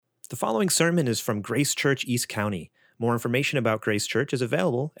The following sermon is from Grace Church East County. More information about Grace Church is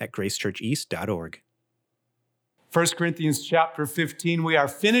available at gracechurcheast.org. 1 Corinthians chapter 15, we are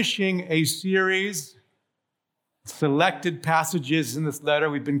finishing a series, selected passages in this letter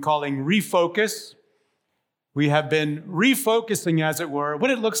we've been calling Refocus. We have been refocusing, as it were, what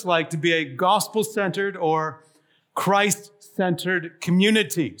it looks like to be a gospel-centered or Christ-centered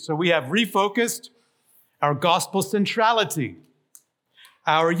community. So we have refocused our gospel centrality,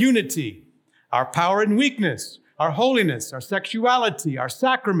 our unity, our power and weakness, our holiness, our sexuality, our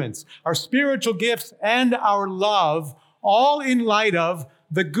sacraments, our spiritual gifts, and our love, all in light of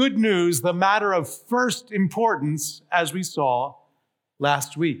the good news, the matter of first importance, as we saw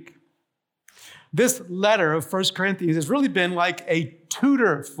last week. This letter of 1 Corinthians has really been like a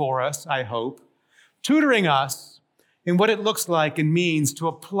tutor for us, I hope, tutoring us in what it looks like and means to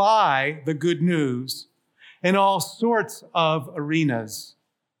apply the good news in all sorts of arenas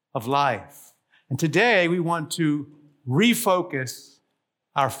of life. And today we want to refocus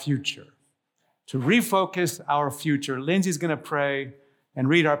our future. To refocus our future, Lindsay's going to pray and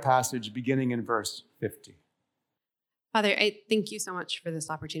read our passage beginning in verse 50. Father, I thank you so much for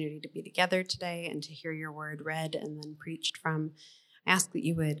this opportunity to be together today and to hear your word read and then preached from. I ask that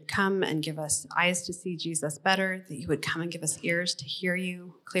you would come and give us eyes to see Jesus better, that you would come and give us ears to hear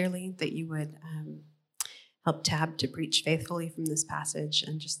you clearly, that you would help Tab to preach faithfully from this passage,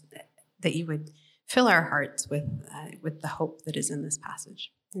 and just that you would fill our hearts with the hope that is in this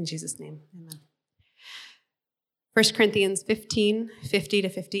passage. In Jesus' name, amen. 1 Corinthians 15,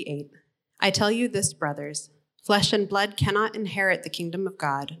 50-58. I tell you this, brothers, flesh and blood cannot inherit the kingdom of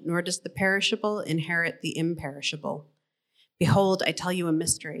God, nor does the perishable inherit the imperishable. Behold, I tell you a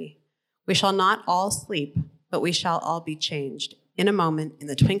mystery. We shall not all sleep, but we shall all be changed in a moment, in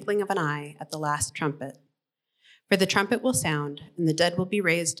the twinkling of an eye, at the last trumpet. For the trumpet will sound, and the dead will be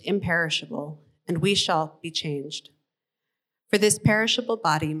raised imperishable, and we shall be changed. For this perishable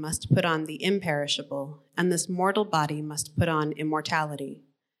body must put on the imperishable, and this mortal body must put on immortality.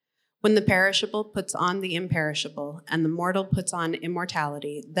 When the perishable puts on the imperishable, and the mortal puts on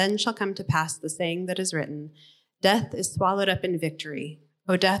immortality, then shall come to pass the saying that is written, Death is swallowed up in victory.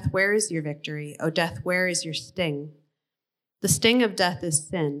 O death, where is your victory? O death, where is your sting? The sting of death is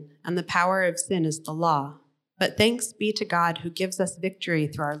sin, and the power of sin is the law. But thanks be to God who gives us victory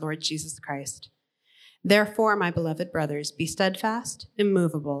through our Lord Jesus Christ. Therefore, my beloved brothers, be steadfast,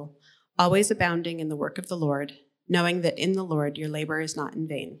 immovable, always abounding in the work of the Lord, knowing that in the Lord your labor is not in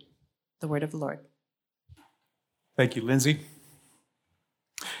vain. The word of the Lord. Thank you, Lindsay.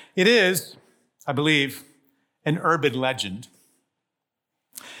 It is, I believe, an urban legend.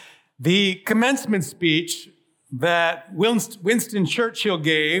 The commencement speech that Winston Churchill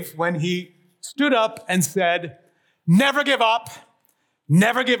gave when he stood up and said, never give up,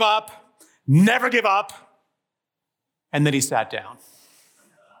 never give up, never give up. And then he sat down.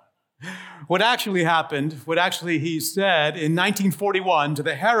 What actually happened, he said in 1941 to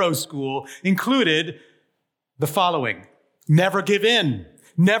the Harrow School included the following: never give in,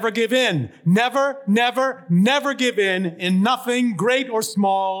 never give in, never, never, never give in nothing great or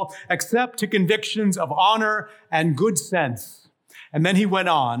small except to convictions of honor and good sense. And then he went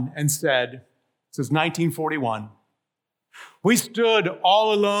on and said, this is 1941, we stood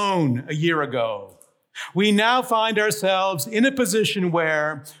all alone a year ago. We now find ourselves in a position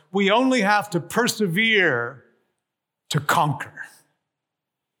where we only have to persevere to conquer.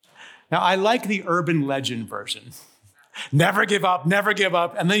 Now, I like the urban legend version. Never give up,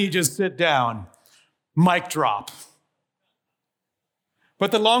 and then you just sit down. Mic drop.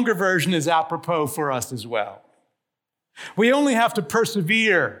 But the longer version is apropos for us as well. We only have to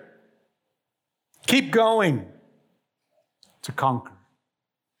persevere, keep going to conquer.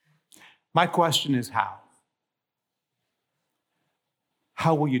 My question is how?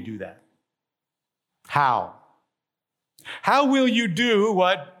 How will you do that? How? How will you do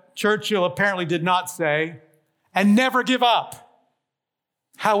what Churchill apparently did not say and never give up?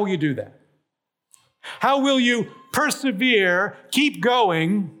 How will you do that? How will you persevere, keep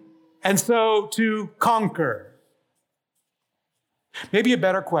going, and so to conquer? Maybe a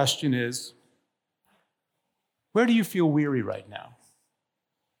better question is, where do you feel weary right now?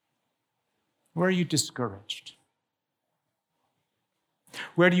 Where are you discouraged?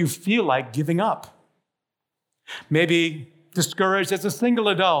 Where do you feel like giving up? Maybe discouraged as a single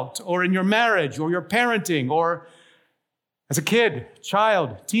adult, or in your marriage, or your parenting, or as a kid,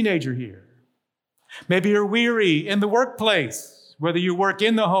 child, teenager here. Maybe you're weary in the workplace, whether you work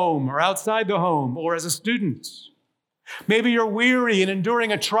in the home or outside the home, or as a student. Maybe you're weary in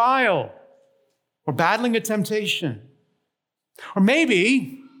enduring a trial or battling a temptation. Or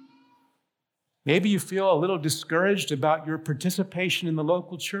maybe Maybe you feel a little discouraged about your participation in the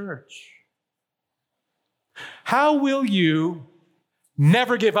local church. How will you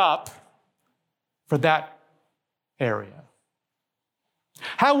never give up for that area?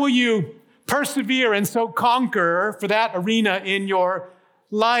 How will you persevere and so conquer for that arena in your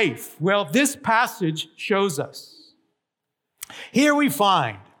life? Well, this passage shows us. Here we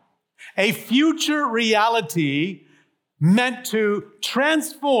find a future reality meant to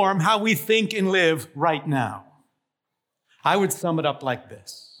transform how we think and live right now. I would sum it up like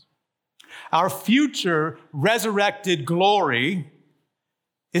this. Our future resurrected glory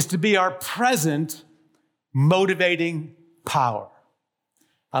is to be our present motivating power.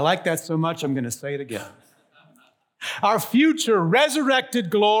 I like that so much, I'm going to say it again. Our future resurrected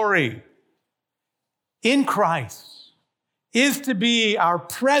glory in Christ is to be our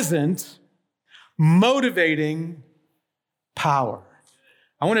present motivating power.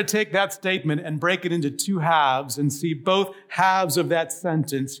 I want to take that statement and break it into two halves and see both halves of that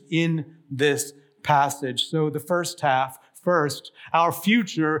sentence in this passage. So the first half, first, our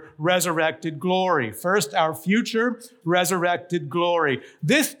future resurrected glory. First, our future resurrected glory.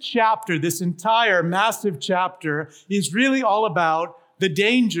 This chapter, this entire massive chapter, is really all about the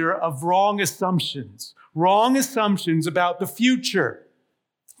danger of wrong assumptions about the future.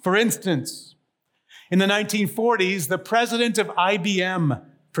 For instance, in the 1940s, the president of IBM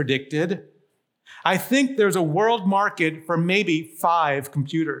predicted, I think there's a world market for maybe 5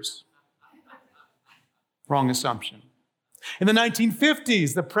 computers. Wrong assumption. In the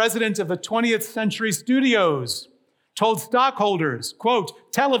 1950s, the president of the 20th Century Studios told stockholders,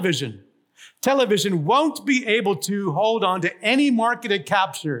 quote, television won't be able to hold on to any marketed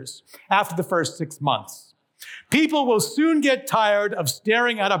captures after the first 6 months. People will soon get tired of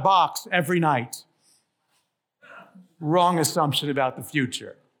staring at a box every night. Wrong assumption about the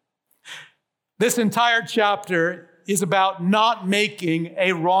future. This entire chapter is about not making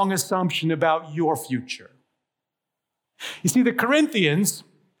a wrong assumption about your future. You see, the Corinthians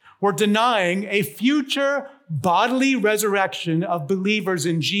were denying a future bodily resurrection of believers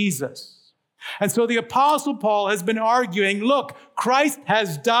in Jesus. And so the Apostle Paul has been arguing, look, Christ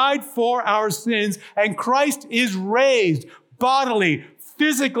has died for our sins, and Christ is raised bodily,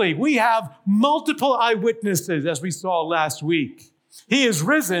 physically. We have multiple eyewitnesses, as we saw last week. He is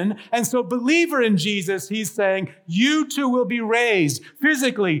risen, and so believer in Jesus, he's saying, you too will be raised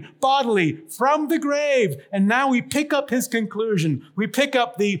physically, bodily, from the grave. And now we pick up his conclusion. We pick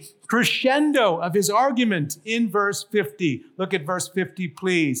up the crescendo of his argument in verse 50. Look at verse 50,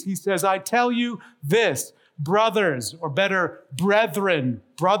 please. He says, I tell you this, brothers, or better, brethren,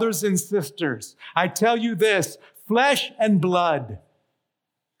 brothers and sisters, I tell you this, flesh and blood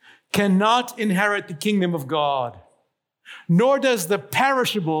cannot inherit the kingdom of God, nor does the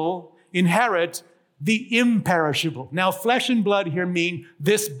perishable inherit the imperishable. Now, flesh and blood here mean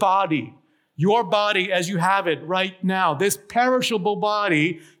this body, your body as you have it right now. This perishable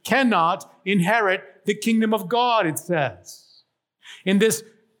body cannot inherit the kingdom of God, it says. In this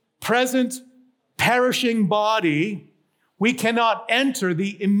present perishing body, we cannot enter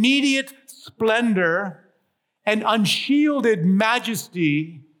the immediate splendor and unshielded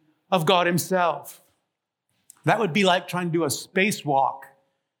majesty of God himself. That would be like trying to do a spacewalk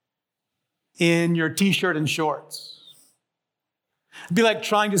in your t-shirt and shorts. It'd be like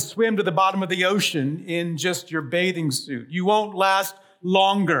trying to swim to the bottom of the ocean in just your bathing suit. You won't last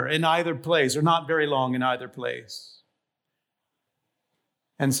longer in either place, or not very long in either place.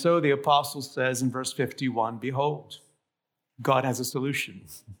 And so the apostle says in verse 51, behold, God has a solution.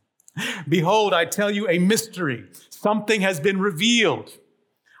 Behold, I tell you a mystery. Something has been revealed.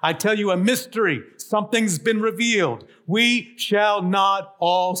 I tell you a mystery. Something's been revealed. We shall not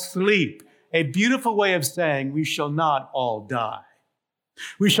all sleep. A beautiful way of saying we shall not all die.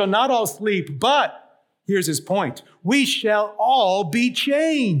 We shall not all sleep, but here's his point. We shall all be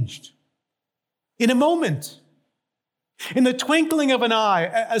changed in a moment, in the twinkling of an eye,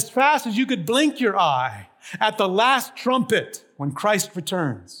 as fast as you could blink your eye at the last trumpet when Christ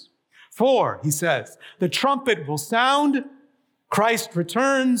returns. For, he says, the trumpet will sound, Christ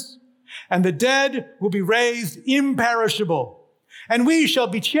returns, and the dead will be raised imperishable, and we shall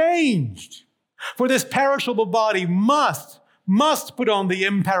be changed. For this perishable body must put on the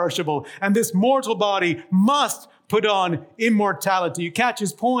imperishable, and this mortal body must put on immortality. You catch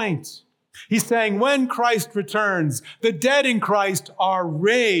his point? He's saying when Christ returns, the dead in Christ are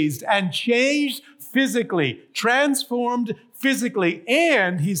raised and changed physically, transformed physically.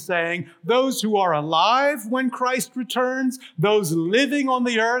 And he's saying those who are alive when Christ returns, those living on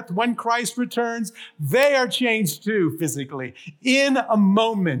the earth when Christ returns, they are changed too physically. In a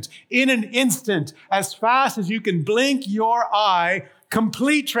moment, in an instant, as fast as you can blink your eye,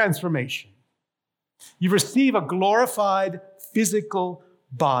 complete transformation. You receive a glorified physical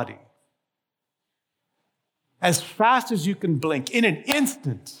body. As fast as you can blink, in an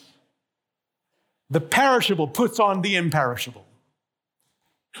instant, the perishable puts on the imperishable.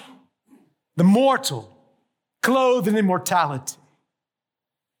 The mortal, clothed in immortality.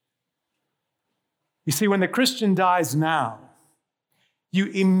 You see, when the Christian dies now, you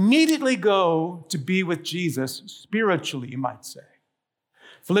immediately go to be with Jesus spiritually, you might say.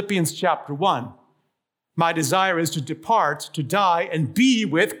 Philippians chapter 1. My desire is to depart, to die, and be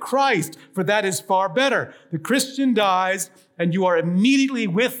with Christ, for that is far better. The Christian dies, and you are immediately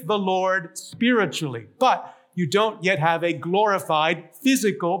with the Lord spiritually. But you don't yet have a glorified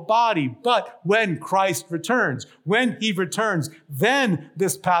physical body. But when Christ returns, when he returns, then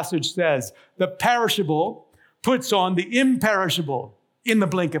this passage says, the perishable puts on the imperishable in the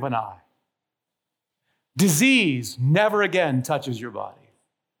blink of an eye. Disease never again touches your body.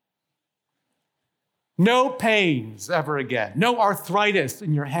 No pains ever again. No arthritis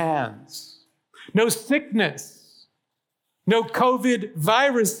in your hands. No sickness. No COVID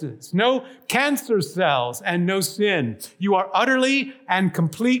viruses. No cancer cells and no sin. You are utterly and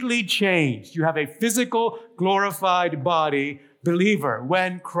completely changed. You have a physical, glorified body, believer,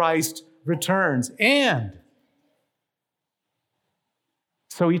 when Christ returns. And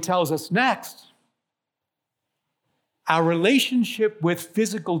so he tells us next, our relationship with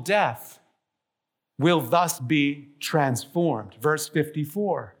physical death will thus be transformed. Verse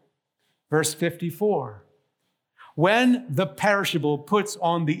 54. Verse 54. When the perishable puts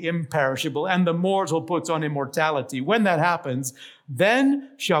on the imperishable and the mortal puts on immortality, when that happens,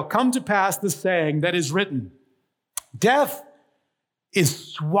 then shall come to pass the saying that is written, death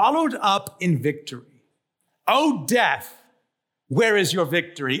is swallowed up in victory. O death, where is your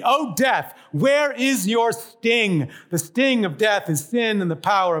victory? O death, where is your sting? The sting of death is sin, and the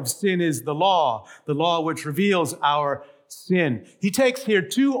power of sin is the law which reveals our sin. He takes here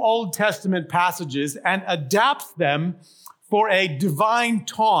two Old Testament passages and adapts them for a divine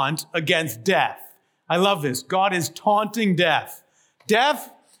taunt against death. I love this. God is taunting death.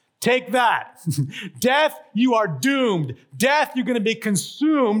 Death, take that. Death, you are doomed. Death, you're going to be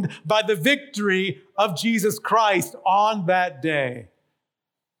consumed by the victory of Jesus Christ on that day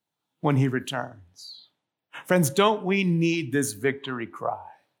when he returns. Friends, don't we need this victory cry?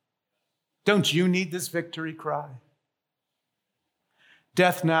 Don't you need this victory cry?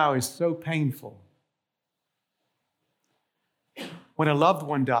 Death now is so painful. When a loved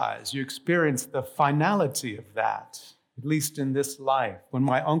one dies, you experience the finality of that. At least in this life. When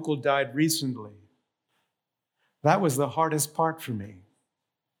my uncle died recently, that was the hardest part for me.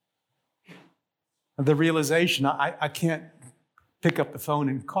 The realization, I can't pick up the phone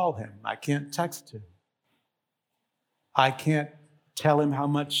and call him. I can't text him. I can't tell him how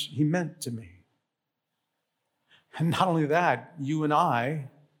much he meant to me. And not only that, you and I,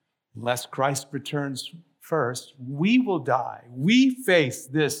 unless Christ returns first, we will die. We face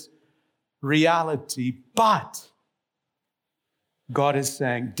this reality, but God is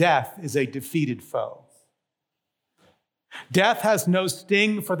saying death is a defeated foe. Death has no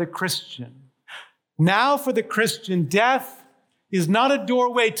sting for the Christian. Now for the Christian, death is not a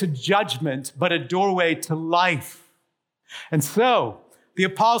doorway to judgment, but a doorway to life. And so the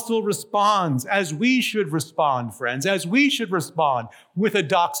apostle responds as we should respond, friends, as we should respond with a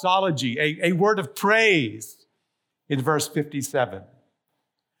doxology, a word of praise in verse 57.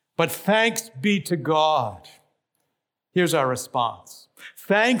 But thanks be to God. Here's our response.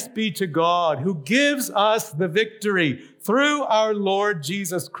 Thanks be to God who gives us the victory through our Lord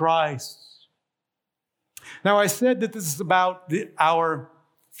Jesus Christ. Now, I said that this is about our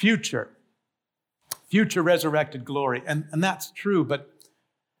future resurrected glory, and that's true, but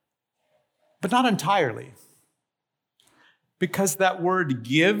not entirely. Because that word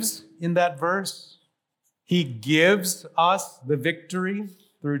gives in that verse, he gives us the victory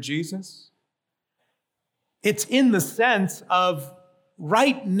through Jesus. It's in the sense of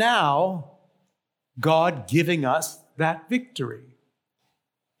right now, God giving us that victory.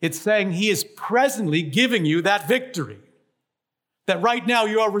 It's saying he is presently giving you that victory. That right now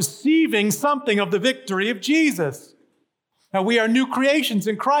you are receiving something of the victory of Jesus. Now, we are new creations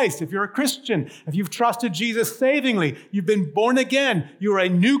in Christ. If you're a Christian, if you've trusted Jesus savingly, you've been born again, you're a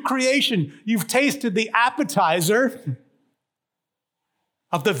new creation. You've tasted the appetizer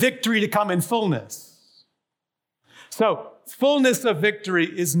of the victory to come in fullness. So, fullness of victory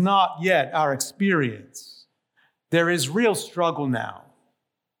is not yet our experience. There is real struggle now.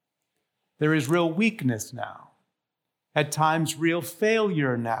 There is real weakness now. At times, real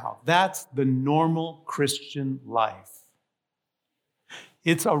failure now. That's the normal Christian life.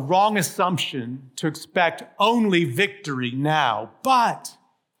 It's a wrong assumption to expect only victory now, but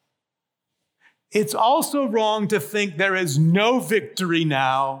it's also wrong to think there is no victory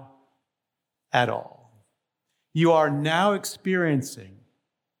now at all. You are now experiencing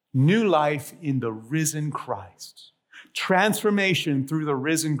new life in the risen Christ, transformation through the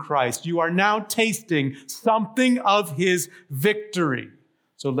risen Christ. You are now tasting something of his victory.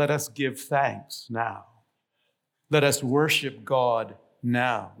 So let us give thanks now. Let us worship God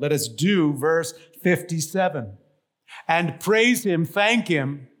now. Let us do verse 57 and praise him, thank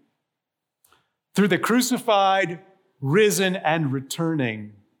him through the crucified, risen, and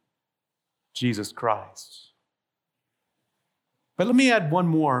returning Jesus Christ. But let me add one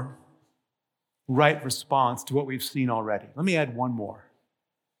more right response to what we've seen already. Let me add one more.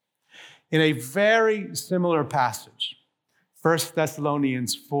 In a very similar passage, 1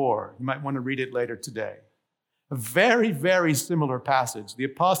 Thessalonians 4, you might want to read it later today. A very, very similar passage. The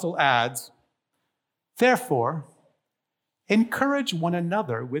apostle adds, therefore, encourage one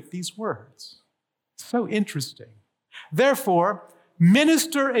another with these words. So interesting. Therefore,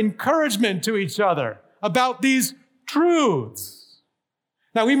 minister encouragement to each other about these truths.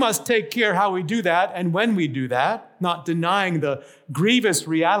 Now, we must take care how we do that and when we do that, not denying the grievous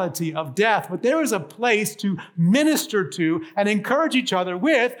reality of death, but there is a place to minister to and encourage each other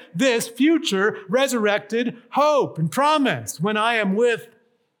with this future resurrected hope and promise. When I am with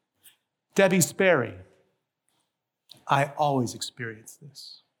Debbie Sperry, I always experience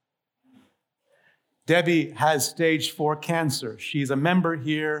this. Debbie has stage 4 cancer. She's a member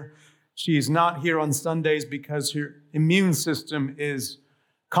here. She's not here on Sundays because her immune system is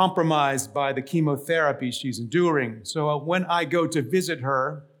compromised by the chemotherapy she's enduring. So when I go to visit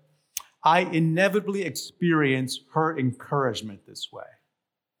her, I inevitably experience her encouragement this way.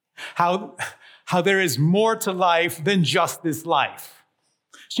 How there is more to life than just this life.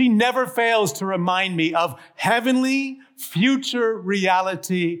 She never fails to remind me of heavenly future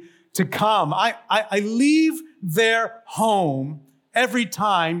reality to come. I leave their home every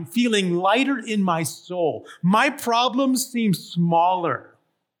time feeling lighter in my soul. My problems seem smaller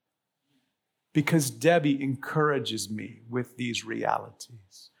because Debbie encourages me with these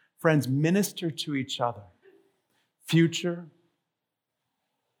realities. Friends, minister to each other. Future,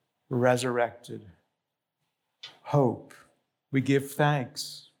 resurrected, hope. We give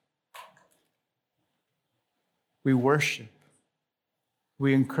thanks. We worship.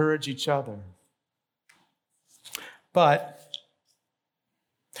 We encourage each other. But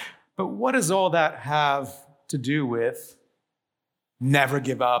what does all that have to do with never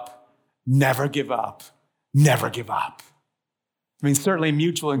give up? Never give up. Never give up. I mean, certainly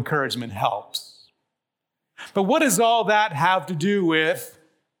mutual encouragement helps. But what does all that have to do with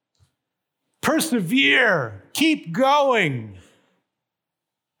persevere, keep going,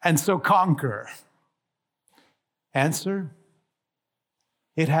 and so conquer? Answer,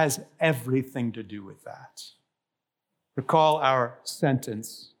 it has everything to do with that. Recall our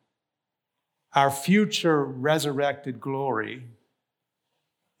sentence. Our future resurrected glory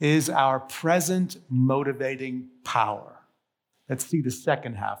is our present motivating power. Let's see the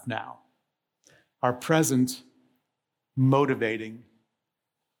second half now. Our present motivating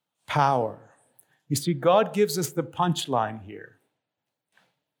power. You see, God gives us the punchline here.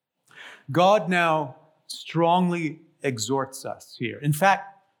 God now strongly exhorts us here. In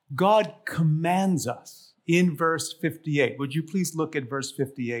fact, God commands us in verse 58. Would you please look at verse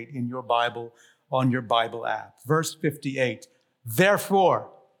 58 in your Bible, on your Bible app? Verse 58. Therefore,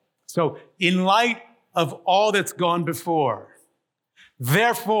 so in light of all that's gone before,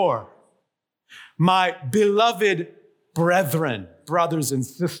 therefore, my beloved brethren, brothers and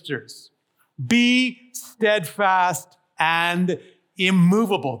sisters, be steadfast and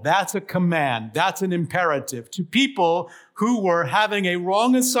immovable. That's a command. That's an imperative to people who were having a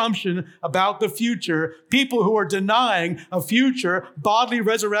wrong assumption about the future, people who are denying a future bodily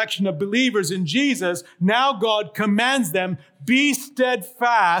resurrection of believers in Jesus. Now God commands them, be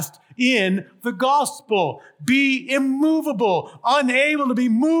steadfast in the gospel. Be immovable, unable to be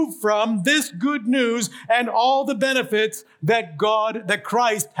moved from this good news and all the benefits that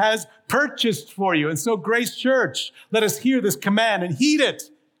Christ has purchased for you. And so, Grace Church, let us hear this command and heed it.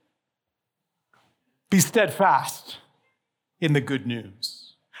 Be steadfast in the good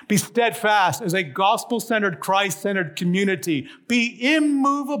news. Be steadfast as a gospel-centered, Christ-centered community. Be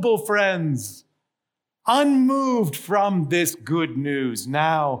immovable, friends, unmoved from this good news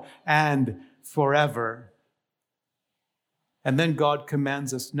now and forever. And then God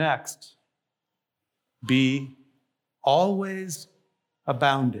commands us next, be always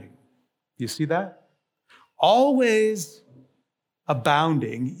abounding. Do you see that? Always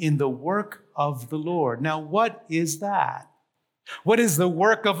abounding in the work of the Lord. Now, what is that? What is the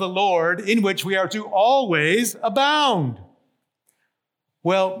work of the Lord in which we are to always abound?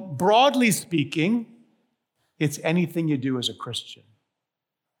 Well, broadly speaking, it's anything you do as a Christian.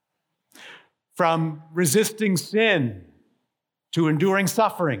 From resisting sin to enduring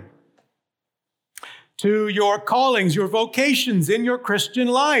suffering, to your callings, your vocations in your Christian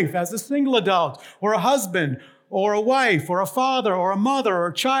life as a single adult or a husband or a wife or a father or a mother or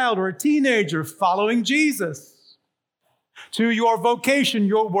a child or a teenager following Jesus, to your vocation,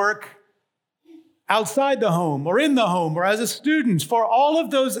 your work outside the home or in the home or as a student. For all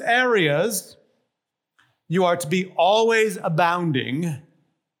of those areas, you are to be always abounding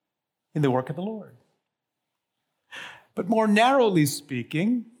in the work of the Lord. But more narrowly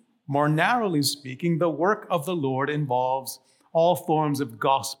speaking, the work of the Lord involves all forms of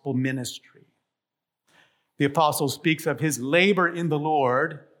gospel ministry. The apostle speaks of his labor in the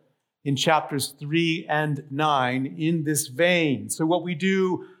Lord in chapters 3 and 9 in this vein. So what we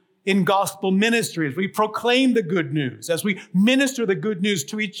do in gospel ministry is we proclaim the good news, as we minister the good news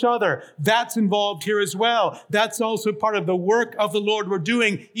to each other. That's involved here as well. That's also part of the work of the Lord we're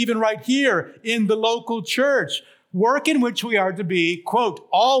doing even right here in the local church. Work in which we are to be, quote,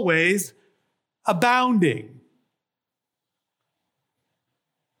 always abounding.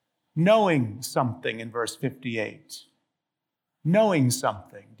 Knowing something in verse 58. Knowing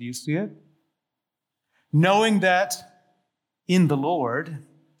something. Do you see it? Knowing that in the Lord,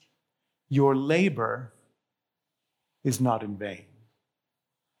 your labor is not in vain.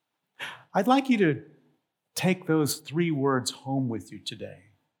 I'd like you to take those 3 words home with you today.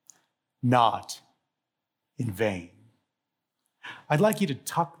 Not in vain. I'd like you to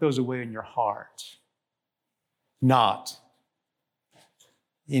tuck those away in your heart. Not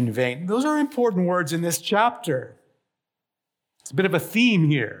in vain. Those are important words in this chapter. It's a bit of a theme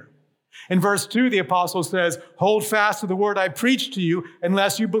here. In verse 2, the apostle says, hold fast to the word I preached to you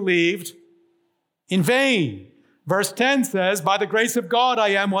unless you believed in vain. Verse 10 says, by the grace of God I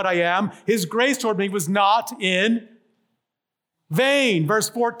am what I am. His grace toward me was not in vain. Verse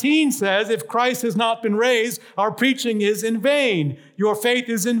 14 says, if Christ has not been raised, our preaching is in vain. Your faith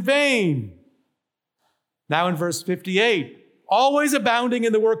is in vain. Now in verse 58, always abounding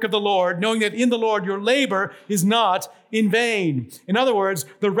in the work of the Lord, knowing that in the Lord your labor is not in vain. In other words,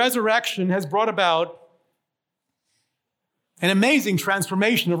 the resurrection has brought about an amazing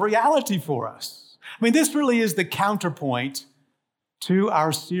transformation of reality for us. I mean, this really is the counterpoint to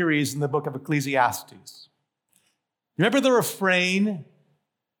our series in the book of Ecclesiastes. Remember the refrain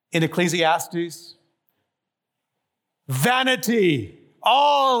in Ecclesiastes? Vanity.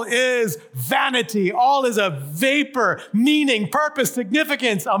 All is vanity. All is a vapor, meaning, purpose,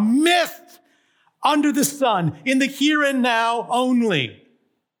 significance, a mist under the sun, in the here and now only.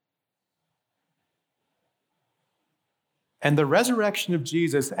 And the resurrection of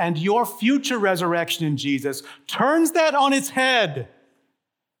Jesus and your future resurrection in Jesus turns that on its head.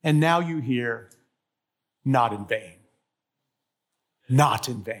 And now you hear, not in vain. Not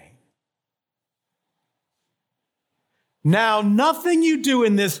in vain. Now, nothing you do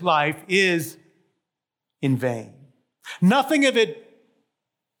in this life is in vain. Nothing of it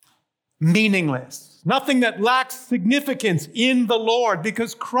meaningless. Nothing that lacks significance in the Lord,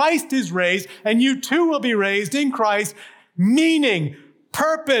 because Christ is raised and you too will be raised in Christ. Meaning,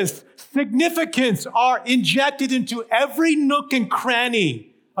 purpose, significance are injected into every nook and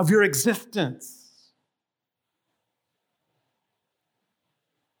cranny of your existence.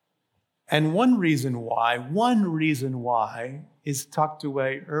 And one reason why is tucked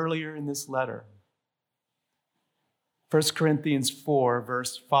away earlier in this letter. 1 Corinthians 4,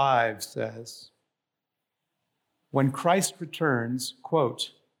 verse 5 says, when Christ returns,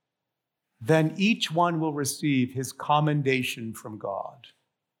 quote, then each one will receive his commendation from God.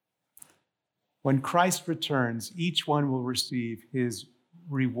 When Christ returns, each one will receive his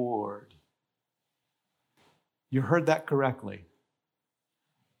reward. You heard that correctly.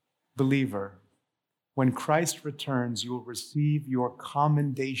 Believer, when Christ returns, you will receive your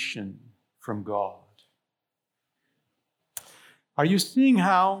commendation from God. Are you seeing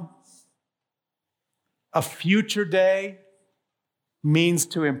how a future day means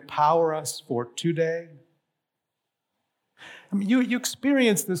to empower us for today? I mean, you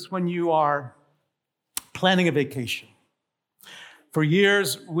experience this when you are planning a vacation. For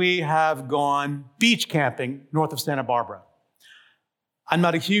years, we have gone beach camping north of Santa Barbara. I'm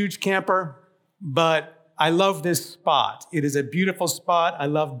not a huge camper, but I love this spot. It is a beautiful spot. I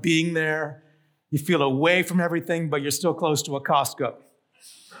love being there. You feel away from everything, but you're still close to a Costco.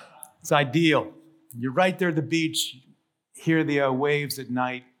 It's ideal. You're right there at the beach, hear the waves at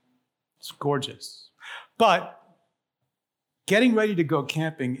night. It's gorgeous. But getting ready to go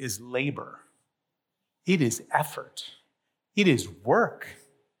camping is labor. It is effort. It is work.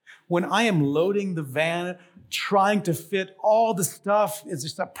 When I am loading the van, trying to fit all the stuff, it's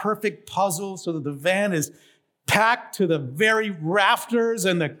just a perfect puzzle so that the van is packed to the very rafters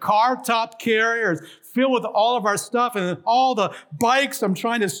and the car top carrier is filled with all of our stuff and all the bikes I'm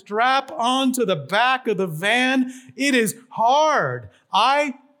trying to strap onto the back of the van. It is hard.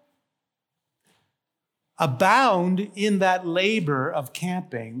 I abound in that labor of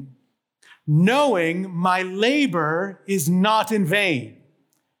camping, knowing my labor is not in vain.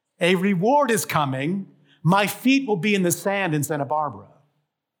 A reward is coming. My feet will be in the sand in Santa Barbara.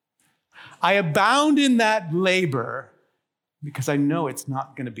 I abound in that labor because I know it's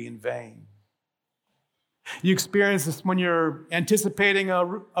not going to be in vain. You experience this when you're anticipating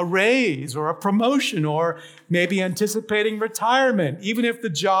a raise or a promotion or maybe anticipating retirement. Even if the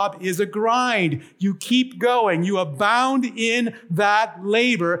job is a grind, you keep going. You abound in that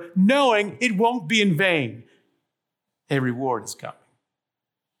labor, knowing it won't be in vain. A reward is coming.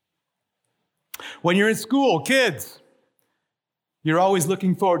 When you're in school, kids, you're always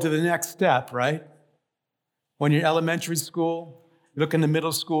looking forward to the next step, right? When you're in elementary school, you look into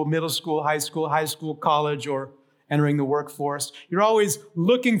middle school, high school, college, or entering the workforce. You're always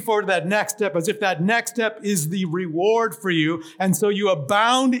looking forward to that next step as if that next step is the reward for you. And so you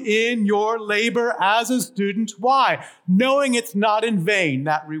abound in your labor as a student. Why? Knowing it's not in vain.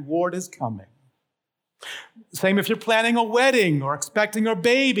 That reward is coming. Same if you're planning a wedding or expecting a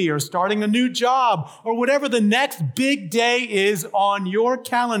baby or starting a new job or whatever the next big day is on your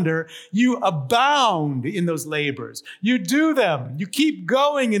calendar, you abound in those labors. You do them. You keep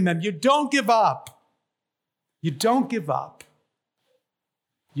going in them. You don't give up. You don't give up.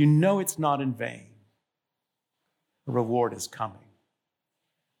 You know it's not in vain. A reward is coming.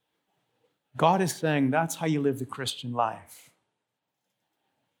 God is saying that's how you live the Christian life.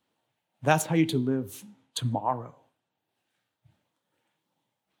 That's how you to live tomorrow.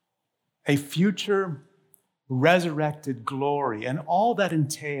 A future resurrected glory and all that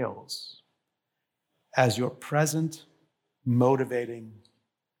entails as your present motivating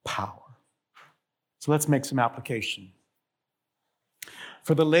power. So let's make some application.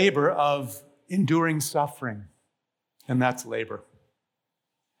 For the labor of enduring suffering, and that's labor.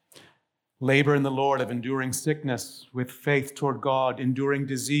 Labor in the Lord of enduring sickness with faith toward God, enduring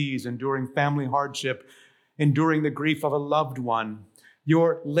disease, enduring family hardship, enduring the grief of a loved one.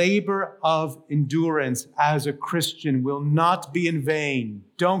 Your labor of endurance as a Christian will not be in vain.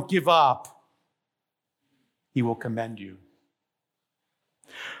 Don't give up. He will commend you.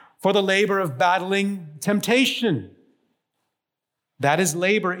 For the labor of battling temptation. That is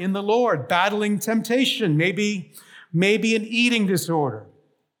labor in the Lord, battling temptation. Maybe an eating disorder.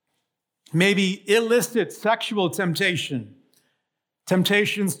 Maybe illicit sexual temptation.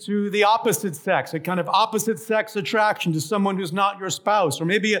 Temptations to the opposite sex, a kind of opposite sex attraction to someone who's not your spouse, or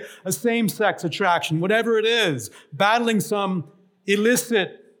maybe a same-sex attraction, whatever it is, battling some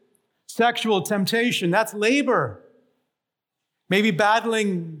illicit sexual temptation. That's labor. Maybe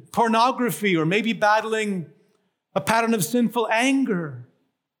battling pornography, or maybe battling a pattern of sinful anger.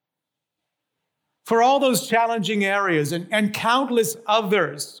 For all those challenging areas and countless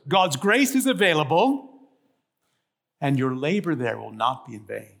others, God's grace is available, and your labor there will not be in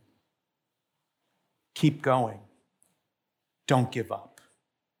vain. Keep going. Don't give up.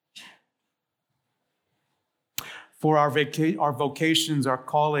 For our vocations, our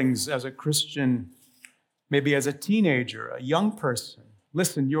callings as a Christian, maybe as a teenager, a young person,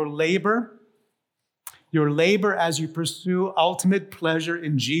 listen, your labor as you pursue ultimate pleasure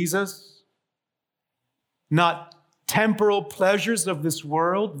in Jesus, not temporal pleasures of this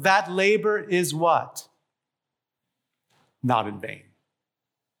world, that labor is what? Not in vain.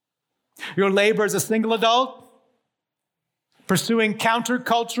 Your labor as a single adult, pursuing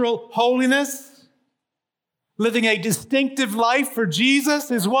countercultural holiness, living a distinctive life for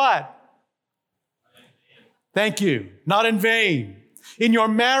Jesus is what? Thank you. Not in vain. In your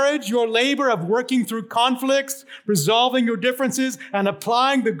marriage, your labor of working through conflicts, resolving your differences, and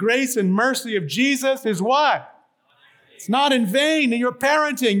applying the grace and mercy of Jesus is what? It's not in vain in your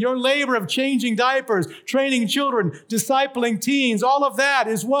parenting, your labor of changing diapers, training children, discipling teens. All of that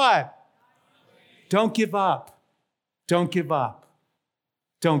is what? Don't give up. Don't give up.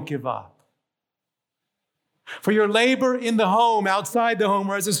 Don't give up. For your labor in the home, outside the home,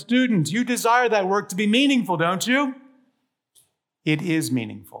 or as a student, you desire that work to be meaningful, don't you? It is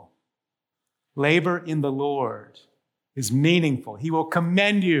meaningful. Labor in the Lord is meaningful. He will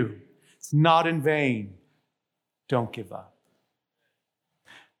commend you. It's not in vain. Don't give up.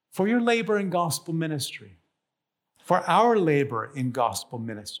 For your labor in gospel ministry, for our labor in gospel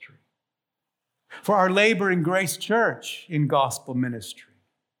ministry, for our labor in Grace Church in gospel ministry,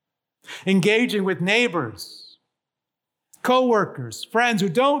 engaging with neighbors, co-workers, friends who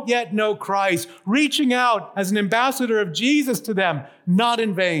don't yet know Christ, reaching out as an ambassador of Jesus to them, not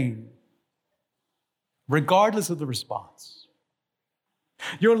in vain, regardless of the response.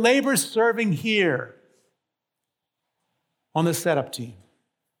 Your labor serving here on the setup team,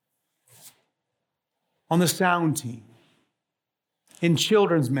 on the sound team, in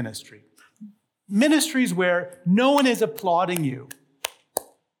children's ministry, ministries where no one is applauding you.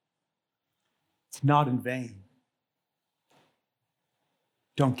 It's not in vain.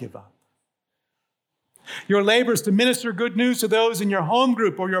 Don't give up. Your labors to minister good news to those in your home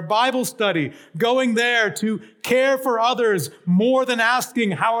group or your Bible study, going there to care for others more than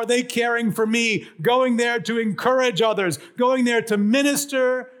asking, how are they caring for me? Going there to encourage others, going there to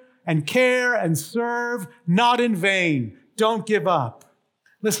minister and care and serve, not in vain. Don't give up.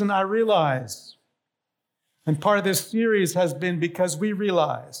 Listen, I realize, and part of this series has been because we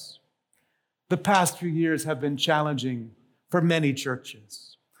realize the past few years have been challenging for many churches.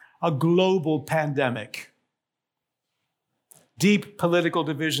 A global pandemic, deep political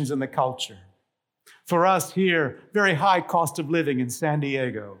divisions in the culture. For us here, very high cost of living in San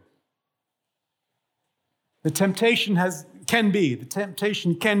Diego. The temptation can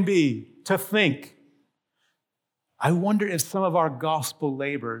be to think, I wonder if some of our gospel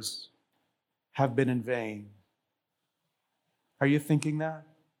labors have been in vain. Are you thinking that?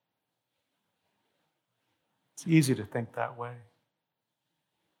 It's easy to think that way.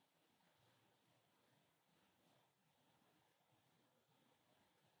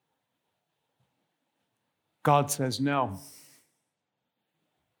 God says, no,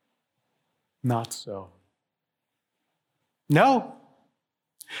 not so. No.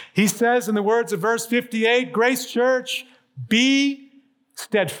 He says in the words of verse 58, Grace Church, be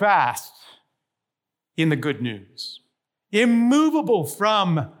steadfast in the good news, immovable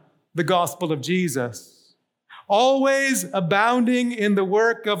from the gospel of Jesus, always abounding in the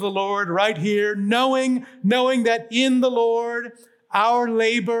work of the Lord right here, knowing that in the Lord, our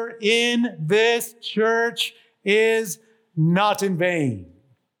labor in this church is not in vain.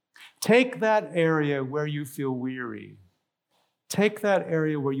 Take that area where you feel weary. Take that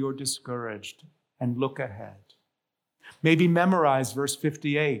area where you're discouraged and look ahead. Maybe memorize verse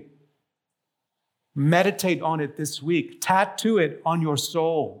 58. Meditate on it this week. Tattoo it on your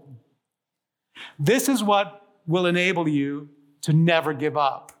soul. This is what will enable you to never give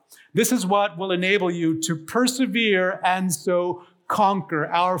up. This is what will enable you to persevere and so conquer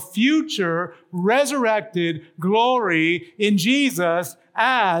our future resurrected glory in Jesus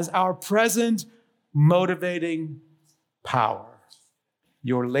as our present motivating power.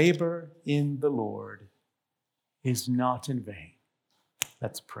 Your labor in the Lord is not in vain.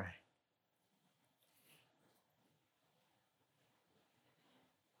 Let's pray.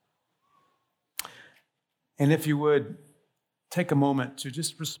 And if you would, take a moment to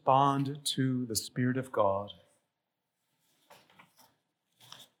just respond to the Spirit of God.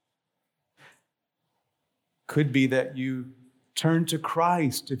 Could be that you turn to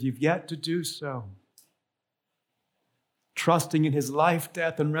Christ if you've yet to do so. Trusting in his life,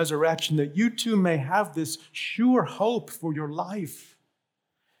 death, and resurrection that you too may have this sure hope for your life.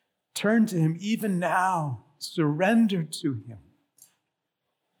 Turn to him even now. Surrender to him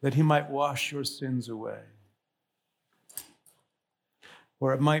that he might wash your sins away.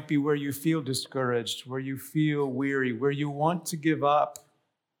 Or it might be where you feel discouraged, where you feel weary, where you want to give up.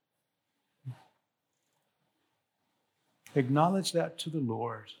 Acknowledge that to the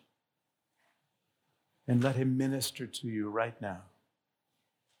Lord and let him minister to you right now.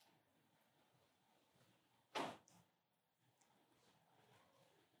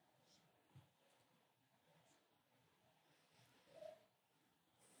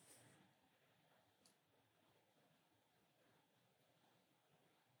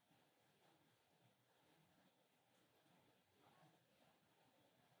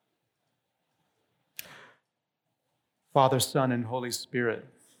 Father, Son, and Holy Spirit,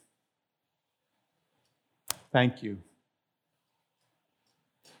 thank you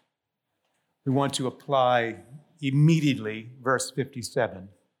we want to apply immediately verse 57.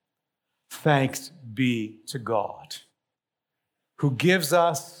 Thanks be to God, who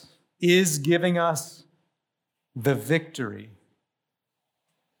is giving us the victory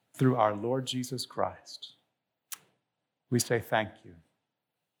through our Lord Jesus Christ. We say thank you.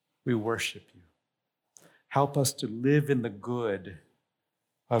 We worship you. Help us to live in the good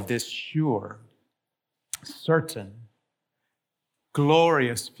of this sure, certain,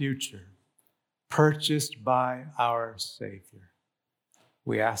 glorious future purchased by our Savior.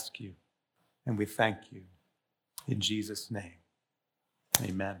 We ask you and we thank you in Jesus' name.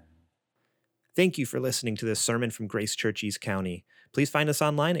 Amen. Thank you for listening to this sermon from Grace Church East County. Please find us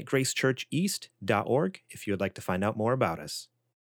online at gracechurcheast.org if you would like to find out more about us.